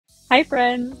Hi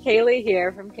friends, Kaylee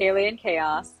here from Kaylee and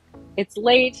Chaos. It's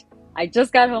late. I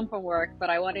just got home from work, but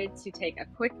I wanted to take a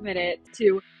quick minute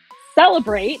to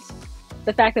celebrate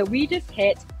the fact that we just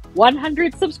hit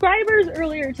 100 subscribers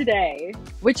earlier today,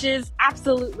 which is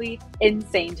absolutely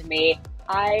insane to me.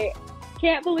 I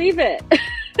can't believe it.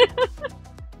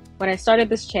 When I started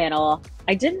this channel,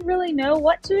 I didn't really know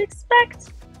what to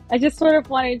expect. I just sort of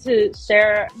wanted to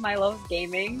share my love of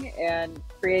gaming and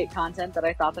create content that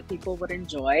I thought that people would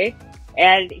enjoy.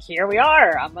 And here we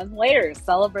are, a month later,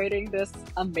 celebrating this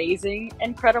amazing,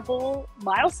 incredible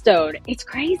milestone. It's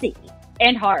crazy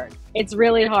and hard. It's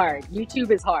really hard.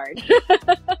 YouTube is hard.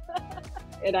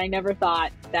 And I never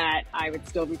thought that I would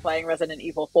still be playing Resident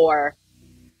Evil 4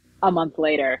 a month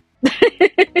later.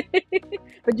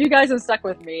 But you guys have stuck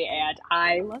with me, and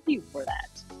I love you for that.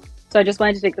 So I just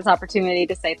wanted to take this opportunity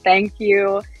to say thank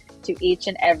you to each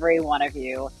and every one of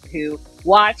you who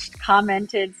watched,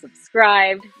 commented,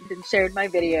 subscribed, and shared my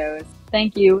videos.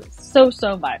 Thank you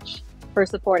so much for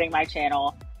supporting my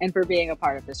channel and for being a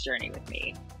part of this journey with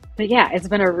me. But yeah, it's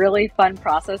been a really fun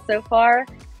process so far,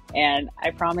 and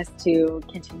I promise to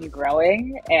continue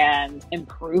growing and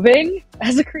improving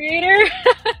as a creator.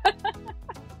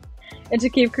 And to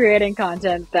keep creating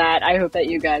content that I hope that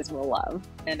you guys will love.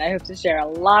 And I hope to share a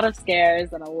lot of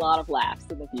scares and a lot of laughs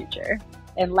in the future.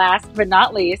 And last but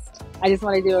not least, I just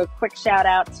want to do a quick shout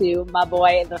out to my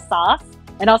boy, The Sauce,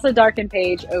 and also Dark and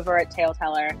Paige over at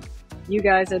Taleteller. You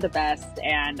guys are the best,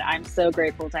 and I'm so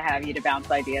grateful to have you to bounce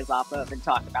ideas off of and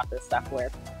talk about this stuff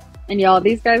with. And y'all,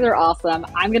 these guys are awesome.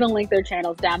 I'm going to link their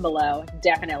channels down below.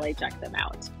 Definitely check them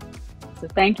out. So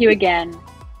thank you again.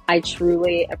 I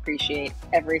truly appreciate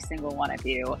every single one of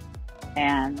you,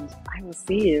 and I will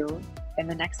see you in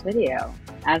the next video.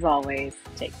 As always,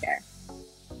 take care.